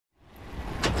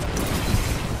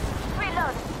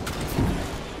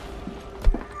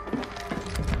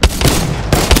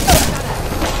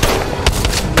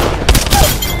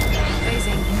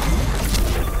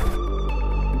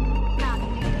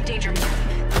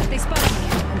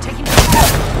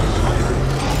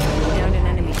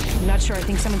I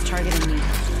think someone's targeting me.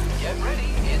 Get ready,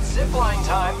 it's zipline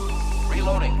time.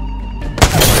 Reloading.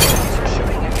 Enemies are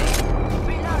shooting at me.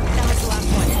 That was the last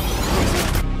one.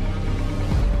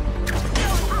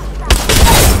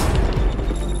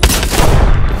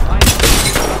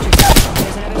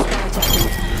 There's another squad attack.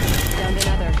 Downed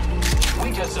another. We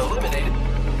just eliminated.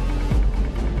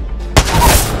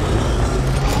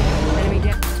 Enemy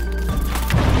down.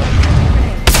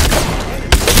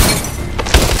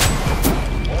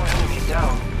 More enemies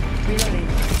down. Reloading.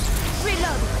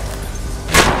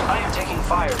 I am taking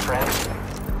fire, friend.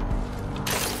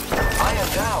 I am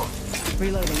down.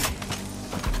 Reloading.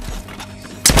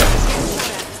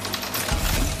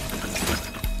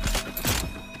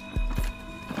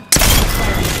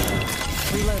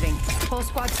 Reloading. Whole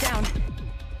squad's down.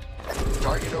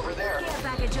 Target over there. Care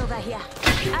package over here.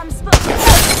 I'm spotted.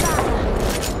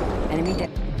 Enemy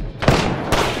down.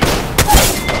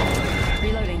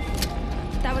 Reloading.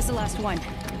 That was the last one.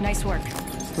 Nice work.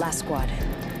 Last squad.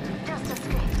 Just a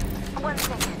script. 1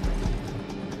 second.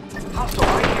 Hostile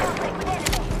right here. Contact with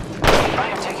enemy. I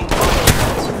am taking fire,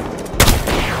 friends.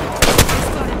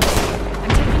 Spotted me.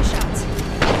 I'm taking shots.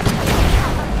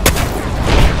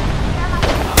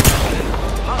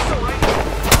 Hostile right here.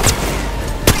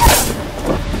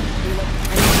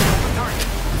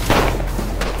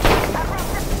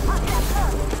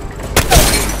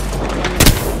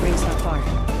 Ring's not far.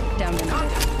 Down to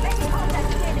another. Let's contact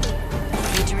with enemy.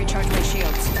 Need to recharge my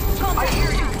shields. I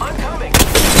hear you. I'm coming.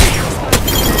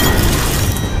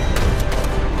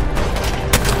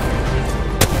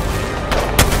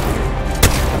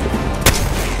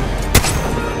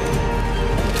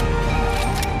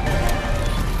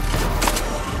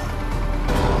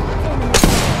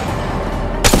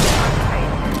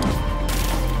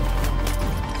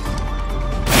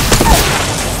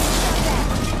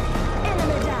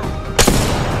 Enemy down.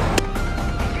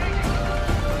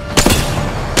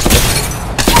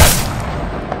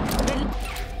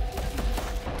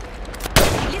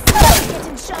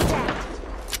 Getting shot at.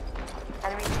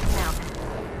 Enemy taken out.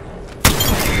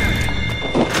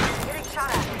 Getting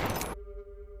shot at.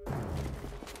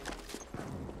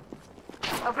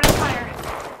 Opening fire.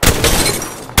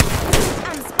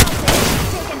 I'm spotted.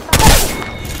 Taking fire.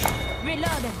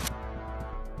 Reloading.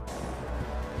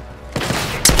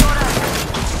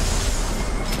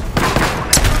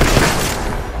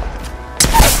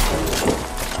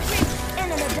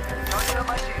 Enemy down. Charging up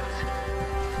my shields.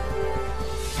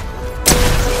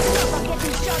 I'm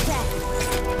getting shot at.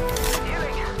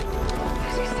 Healing.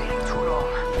 Is he staying too long?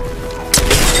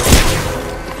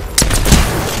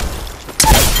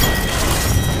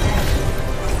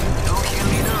 No kill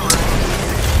leader, right?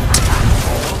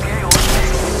 Okay, okay.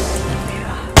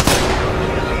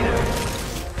 Leader.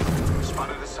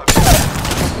 Spotted a subject.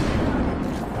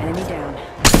 Enemy down.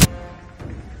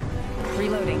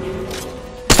 Reloading.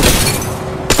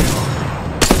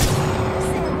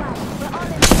 Say what? We're all in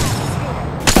the atmosphere.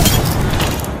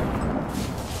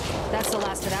 That's the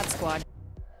last of that squad.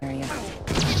 Area.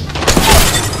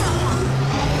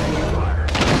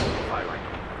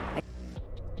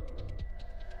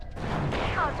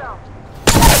 Hold on.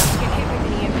 Get hit with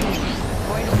an EMP.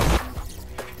 Void.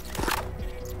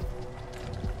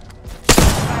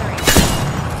 Firing.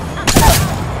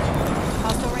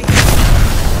 Hostile right here.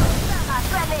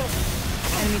 Friendly.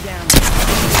 Enemy down.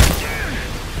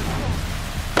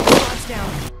 Squad's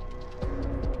down.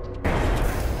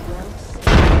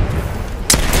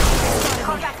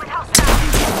 Contact with house.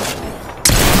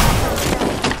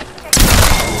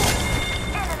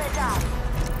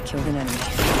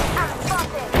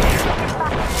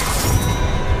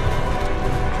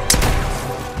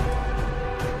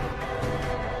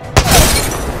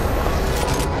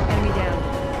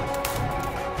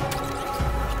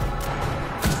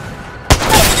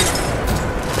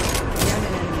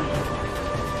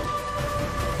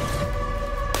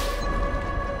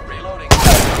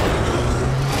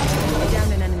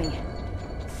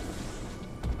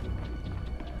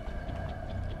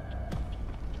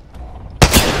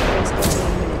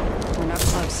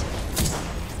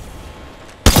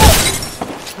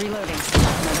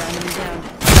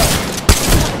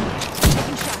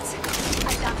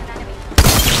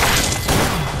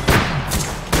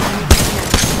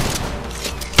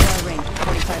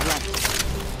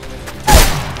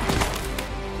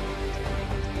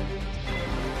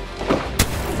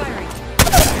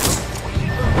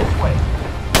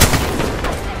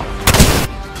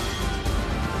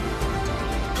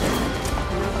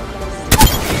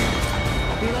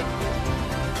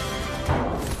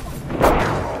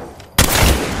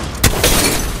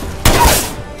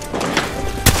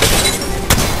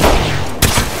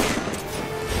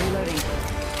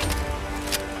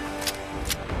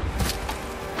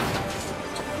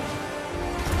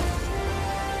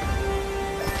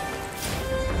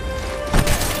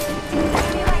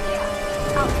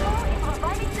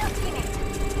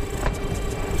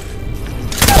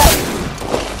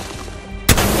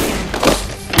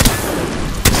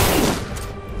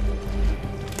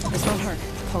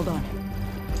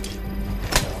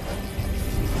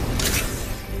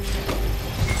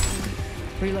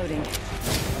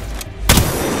 Reloading.